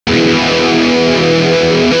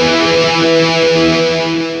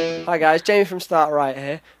Hi guys, Jamie from Start Riot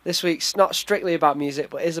here. This week's not strictly about music,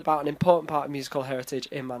 but is about an important part of musical heritage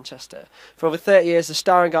in Manchester. For over 30 years, the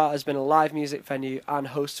Star and Garter has been a live music venue and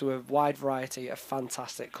host to a wide variety of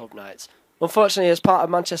fantastic club nights. Unfortunately, as part of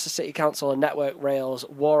Manchester City Council and Network Rail's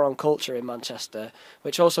war on culture in Manchester,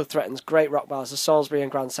 which also threatens great rock bars as Salisbury and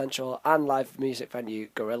Grand Central and live music venue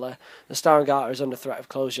Gorilla, the Star and Garter is under threat of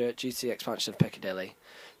closure due to the expansion of Piccadilly.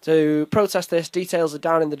 To protest this, details are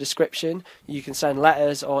down in the description. You can send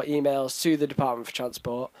letters or emails to the Department for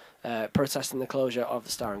Transport protesting the closure of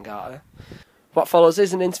the Star and Garter. What follows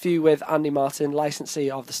is an interview with Andy Martin, licensee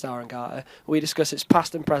of the Star and Garter. We discuss its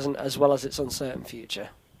past and present as well as its uncertain future.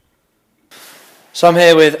 So I'm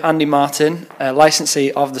here with Andy Martin,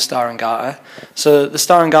 licensee of the Star and Garter. So the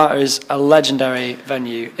Star and Garter is a legendary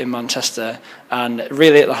venue in Manchester and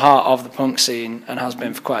really at the heart of the punk scene and has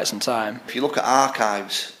been for quite some time. If you look at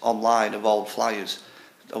archives online of old flyers,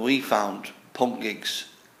 we found punk gigs,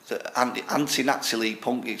 anti-Nazi League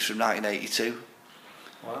punk gigs from 1982.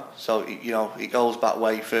 Wow. So, you know, it goes back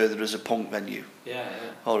way further as a punk venue. Yeah.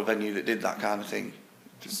 Or a venue that did that kind of thing.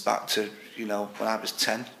 Back to, you know, when I was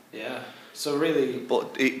 10. Yeah. So really,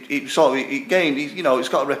 but it gained, you know, it's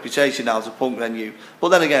got a reputation now as a punk venue. But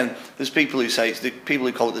then again, there's people who say it's the people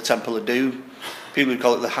who call it the Temple of Doom, people who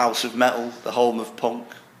call it the House of Metal, the home of punk,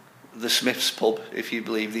 the Smiths pub, if you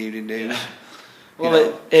believe the Evening News. Yeah.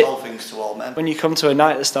 Well, it's all things to all men. When you come to a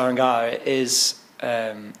night at the Star and Garter, it is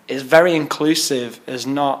very inclusive. There's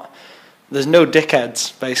no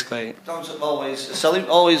dickheads basically.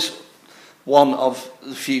 Always one of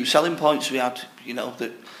the few selling points we had. You know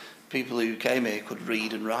that. People who came here could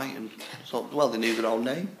read and write, and so well they knew their own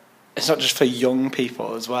name. It's not just for young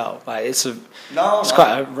people as well. Like it's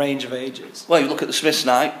quite a range of ages. Well, you look at the Smiths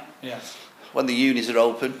night. Yeah. When the unis are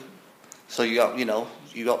open, so you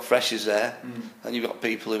got freshers there, and you've got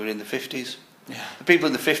people who are in the 50s. Yeah. The people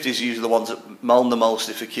in the 50s are usually the ones that moan the most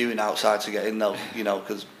if they're queuing outside to get in, though. You know,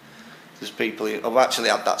 because there's people. I've actually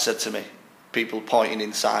had that said to me. People pointing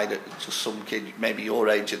inside at just some kid, maybe your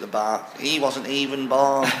age, at the bar. He wasn't even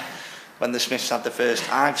born when the Smiths had the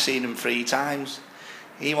first. I've seen him 3 times.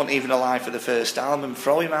 He wasn't even alive for the first album.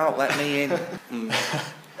 Throw him out, let me in.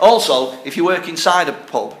 Also, if you work inside a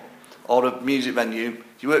pub or a music venue,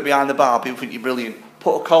 if you work behind the bar, people think you're brilliant.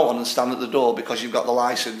 Put a coat on and stand at the door because you've got the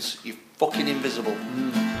licence. You're fucking invisible.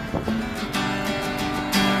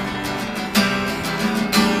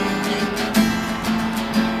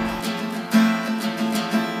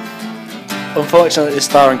 Unfortunately, the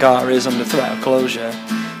Star and Garter is under threat of closure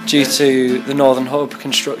due to the Northern Hub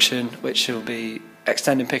construction, which will be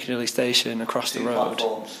extending Piccadilly Station across the road.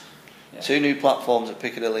 Platforms. Yeah. 2 new platforms at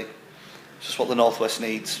Piccadilly. It's just what the North West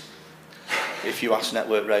needs, if you ask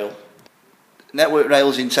Network Rail. Network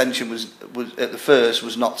Rail's intention was at the first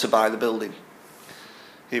was not to buy the building.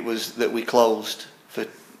 It was that we closed for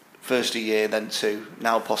first a year, then 2,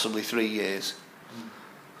 now possibly 3 years.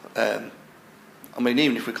 I mean,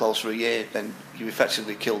 even if we close for a year, then you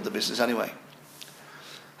effectively killed the business anyway.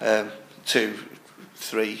 2,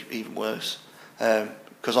 3, even worse.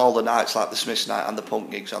 Because all the nights, like the Smiths night and the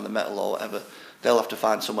punk gigs and the metal or whatever, they'll have to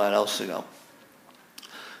find somewhere else to go.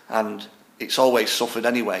 And it's always suffered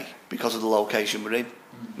anyway because of the location we're in.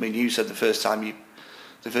 I mean, you said the first time you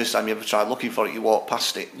ever tried looking for it, you walked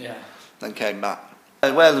past it, then came back.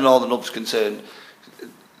 And where the Northern Hub's concerned,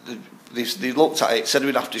 they looked at it, said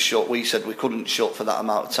we'd have to shut. We said we couldn't shut for that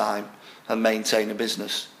amount of time and maintain a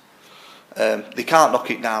business. They can't knock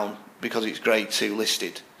it down because it's grade 2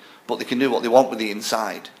 listed, but they can do what they want with the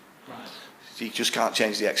inside. Right. You just can't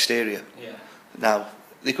change the exterior. Yeah. Now,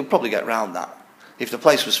 they could probably get around that. If the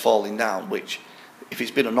place was falling down, which, if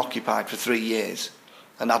it's been unoccupied for 3 years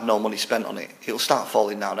and had no money spent on it, it'll start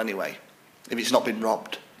falling down anyway, if it's not been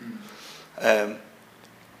robbed.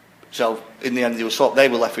 So in the end, they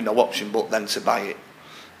were left with no option but then to buy it,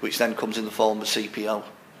 which then comes in the form of CPO,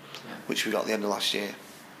 which we got at the end of last year.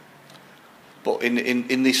 But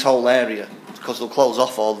in this whole area, because they'll close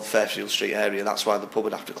off all the Fairfield Street area, that's why the pub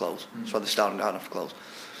would have to close. That's why the Star and Garter have to close.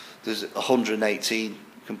 There's 118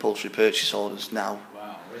 compulsory purchase orders now.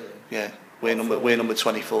 Wow, really? Yeah, we're number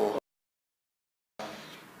 24.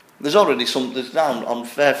 There's already there's down on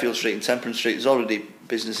Fairfield Street and Temperance Street, there's already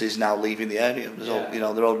businesses now leaving the area. There's they're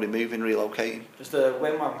already moving, relocating. There's the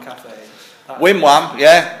Wimwam Cafe. Wimwam,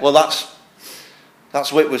 yeah. Well,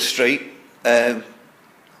 that's Whitworth Street. And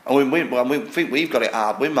we think we've got it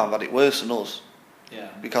hard. Wimwam had it worse than us. Yeah.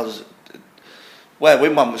 Because where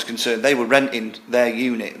Wimwam was concerned, they were renting their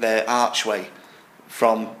unit, their archway,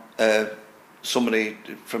 from somebody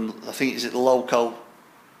from, I think, is it the Loco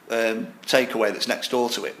takeaway that's next door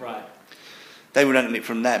to it. Right. They were renting it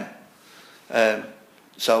from them.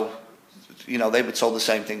 So, you know, they were told the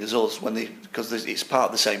same thing as us because it's part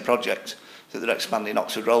of the same project that they're expanding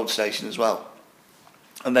Oxford Road station as well.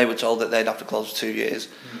 And they were told that they'd have to close for 2 years.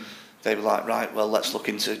 They were like, right, well, let's look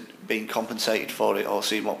into being compensated for it or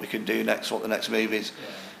see what we can do next, what the next move is.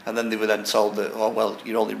 Yeah. And then they were then told that, oh, well,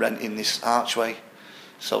 you're only renting this archway,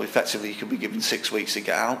 so effectively you could be given 6 weeks to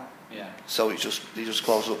get out. Yeah. So they just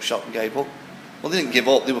closed up shop and gave up. Well, they didn't give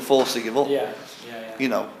up; they were forced to give up. Yeah. You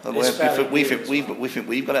know, and we think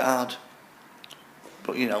we've got it hard.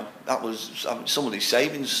 But you know, that was somebody's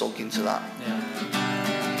savings sunk into that. Yeah.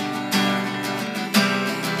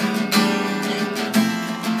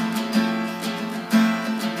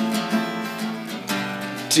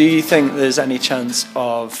 Do you think there's any chance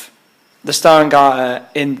of the Star and Garter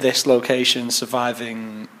in this location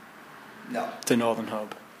surviving the Northern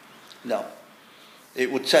Hub? No. It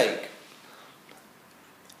would take,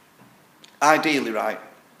 ideally, right,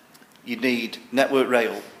 you'd need Network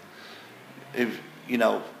Rail, I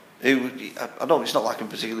know it's not like I'm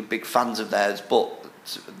particularly big fans of theirs, but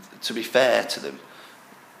to be fair to them,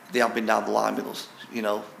 they have been down the line with us. You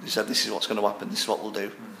know, they said this is what's going to happen, this is what we'll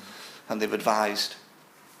do. And they've advised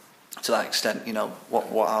to that extent, you know,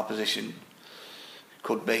 what our position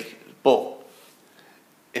could be. But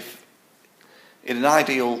if in an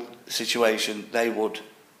ideal situation they would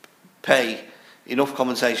pay enough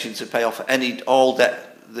compensation to pay off all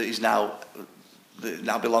debt that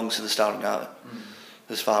now belongs to the Star and Garter,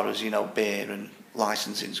 as far as, you know, beer and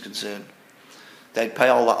licensing is concerned, they'd pay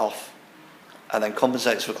all that off and then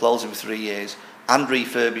compensate us for closing for 3 years and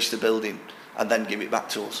refurbish the building and then give it back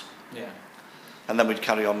to us. Yeah. And then we'd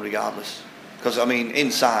carry on regardless. Because, I mean,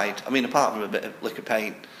 inside, apart from a bit of liquor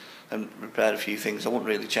paint and repair a few things, I wouldn't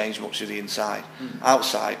really change much of the inside.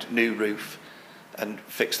 Outside, new roof and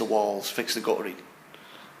fix the walls, fix the guttering.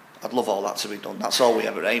 I'd love all that to be done. That's all we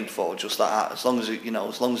ever aimed for, just that. As long as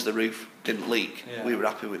the roof didn't leak, we were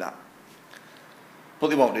happy with that. But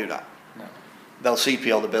they won't do that. No. They'll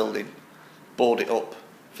CPO the building, board it up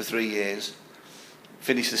for 3 years,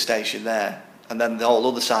 finish the station there, and then the whole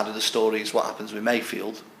other side of the story is what happens with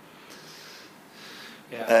Mayfield.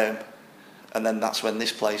 Yeah. And then that's when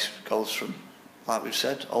this place goes from, like we've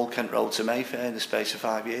said, Old Kent Road to Mayfair in the space of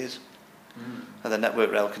 5 years. And then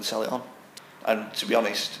Network Rail can sell it on. And to be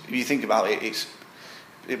honest, if you think about it,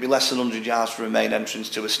 it'd be less than 100 yards from a main entrance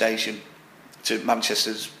to a station, to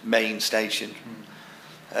Manchester's main station,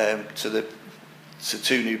 to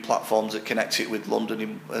 2 new platforms that connect it with London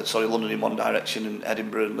in one direction and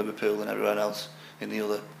Edinburgh and Liverpool and everywhere else in the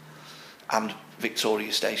other, and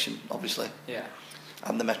Victoria Station, obviously,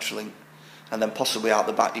 and the Metrolink, and then possibly out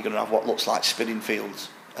the back you're going to have what looks like spinning fields,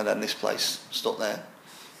 and then this place stuck there,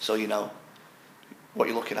 so you know what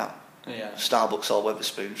you're looking at. Starbucks or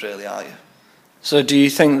Wetherspoons, really, aren't you? So do you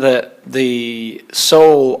think that the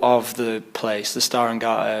soul of the place, the Star and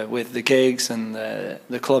Garter, with the gigs and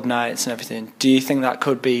the club nights and everything, do you think that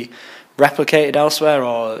could be replicated elsewhere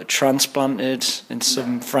or transplanted in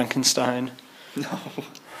some Frankenstein?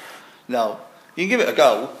 No. You can give it a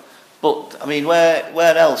go, but I mean,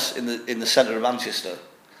 where else in the centre of Manchester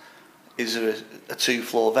is there a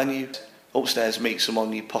 2-floor venue? Upstairs, meet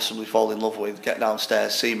someone you possibly fall in love with, get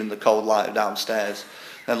downstairs, see them in the cold light of downstairs,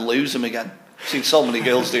 then lose them again. I've seen so many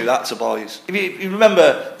girls do that to boys. If you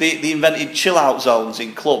remember, they invented chill-out zones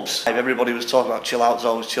in clubs. Everybody was talking about chill-out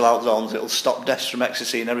zones, it'll stop deaths from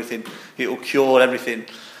ecstasy and everything, it'll cure everything.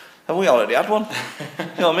 And we already had one. You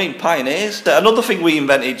know what I mean? Pioneers. Another thing we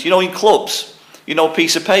invented, you know, in clubs, you know, a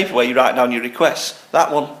piece of paper where you write down your requests.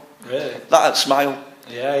 That one. Really? That had Smile.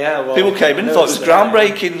 Yeah. Well, people came in and thought it was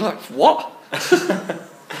groundbreaking. Like, what?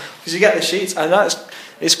 Because you get the sheets, and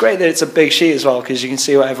it's great that it's a big sheet as well, because you can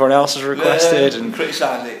see what everyone else has requested and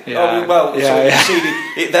criticise it.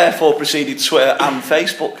 It therefore preceded Twitter and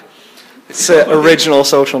Facebook. It's an original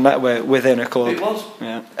social network within a club. It was.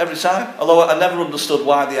 Yeah. Every time. Although I never understood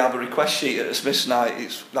why they have a request sheet at a Smith's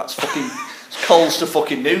night. That's fucking it's Coles to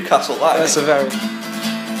fucking Newcastle. That's a very.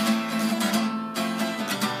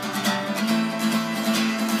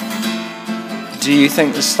 Do you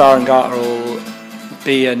think the Star and Garter will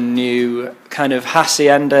be a new kind of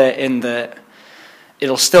hacienda in that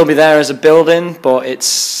it'll still be there as a building, but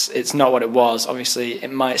it's not what it was? Obviously,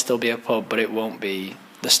 it might still be a pub, but it won't be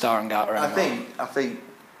the Star and Garter anymore. I think,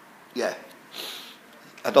 yeah.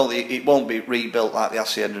 I don't think it won't be rebuilt like the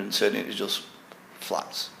hacienda and turn it into just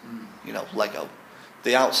flats, you know, Lego.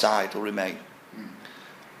 The outside will remain.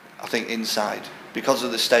 I think inside, because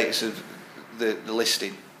of the status of the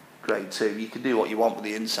listing. Grade 2, you can do what you want with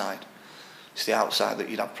the inside. It's the outside that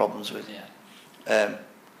you'd have problems with.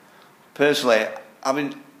 Personally,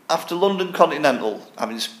 I after London Continental,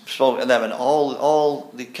 having spoken to them, and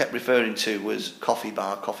all they kept referring to was coffee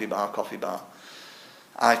bar, coffee bar, coffee bar.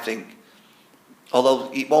 I think,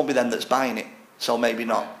 although it won't be them that's buying it, so maybe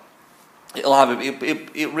not. It'll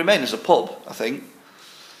remain as a pub, I think.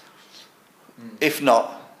 If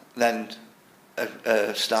not, then a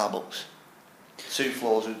Starbucks. 2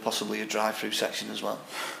 floors with possibly a drive-through section as well.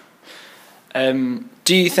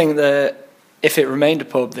 Do you think that if it remained a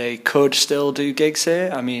pub, they could still do gigs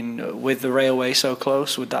here? I mean, with the railway so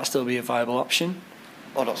close, would that still be a viable option?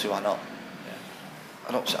 I don't see why not.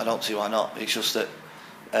 Yeah. I don't see why not. It's just that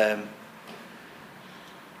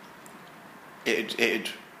it'd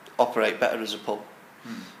operate better as a pub.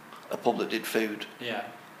 A pub that did food. Yeah.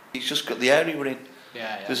 It's just got the area we're in.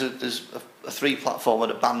 Yeah. There's a 3-platform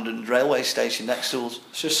and abandoned railway station next to us.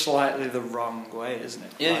 It's just slightly the wrong way, isn't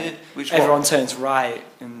it? Yeah, like, yeah. Which everyone turns right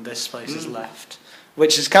and this place is left,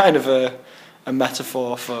 which is kind of a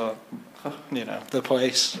metaphor for, the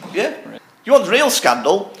place. Yeah. Right. You want real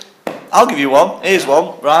scandal? I'll give you one. Here's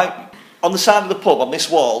one, right? On the side of the pub, on this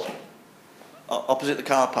wall, opposite the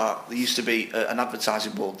car park, there used to be an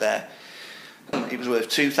advertising board there. It was worth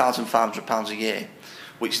 £2,500 a year,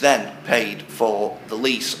 which then paid for the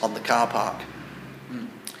lease on the car park.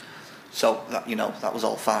 So that was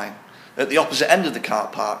all fine. At the opposite end of the car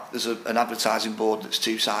park, there's an advertising board that's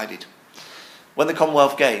 2-sided. When the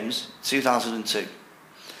Commonwealth Games, 2002,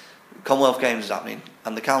 Commonwealth Games is happening,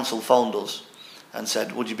 and the council phoned us and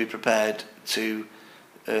said, would you be prepared to,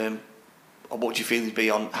 or what would your feelings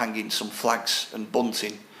be on hanging some flags and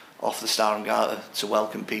bunting off the Star and Garter to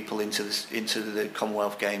welcome people into the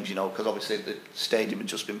Commonwealth Games, because obviously the stadium had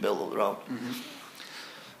just been built up the road.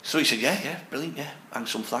 So he said, yeah, brilliant, yeah, hang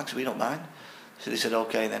some flags, we don't mind. So they said,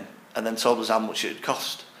 okay then, and then told us how much it would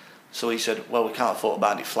cost. So he said, well, we can't afford to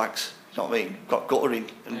buy any flags, you know what I mean? We've got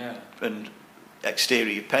guttering and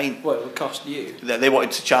exterior paint. Well, it would cost you. They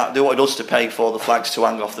wanted us to pay for the flags to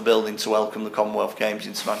hang off the building to welcome the Commonwealth Games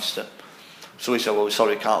into Manchester. So we said, well, we're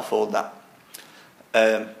sorry, can't afford that.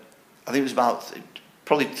 I think it was about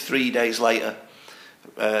probably 3 days later,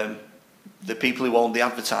 the people who owned the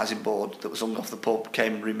advertising board that was hung off the pub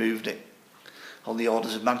came and removed it on the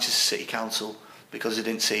orders of Manchester City Council because they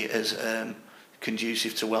didn't see it as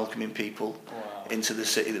conducive to welcoming people into the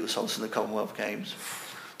city that was hosting the Commonwealth Games.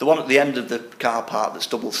 The one at the end of the car park that's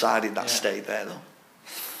double-sided, that stayed there though.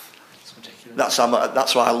 That's ridiculous.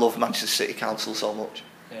 That's why I love Manchester City Council so much.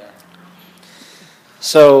 Yeah.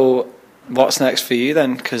 So, what's next for you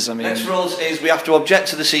then? Next for us is we have to object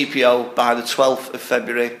to the CPO by the 12th of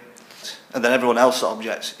February, and then everyone else that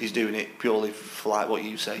objects is doing it purely for like what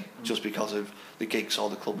you say, just because of the gigs or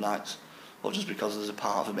the club nights, or just because there's a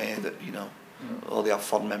part of them here that or they have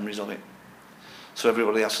fond memories of it. So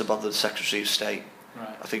everybody has to bother the Secretary of State,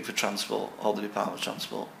 I think, for transport, or the Department of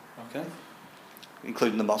Transport. Okay.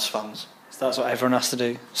 Including the Moss fans. So that's what everyone has to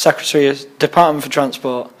do. Department for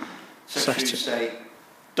Transport. Secretary of State.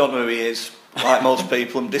 Don't know who he is. Like most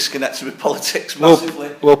people, I'm disconnected with politics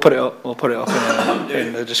massively. We'll put it up. We'll put it up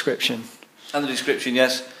in the description. And the description,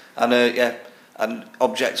 yes. And and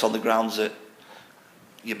objects on the grounds that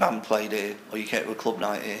your band played here, or you came to a club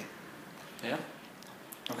night here. Yeah.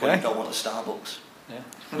 Okay. When you don't want a Starbucks. Yeah.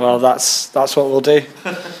 Well, that's what we'll do.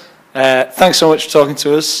 Thanks so much for talking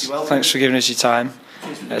to us. You're welcome. Thanks for giving us your time.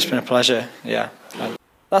 It's been a pleasure. Yeah.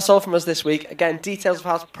 That's all from us this week. Again, details of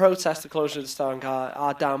how to protest the closure of the Star and Garter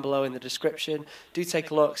are down below in the description. Do take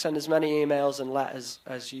a look. Send as many emails and letters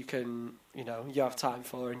as you can, you have time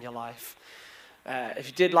for in your life. If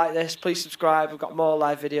you did like this, please subscribe. We've got more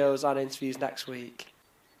live videos and interviews next week.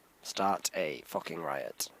 Start a fucking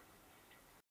riot.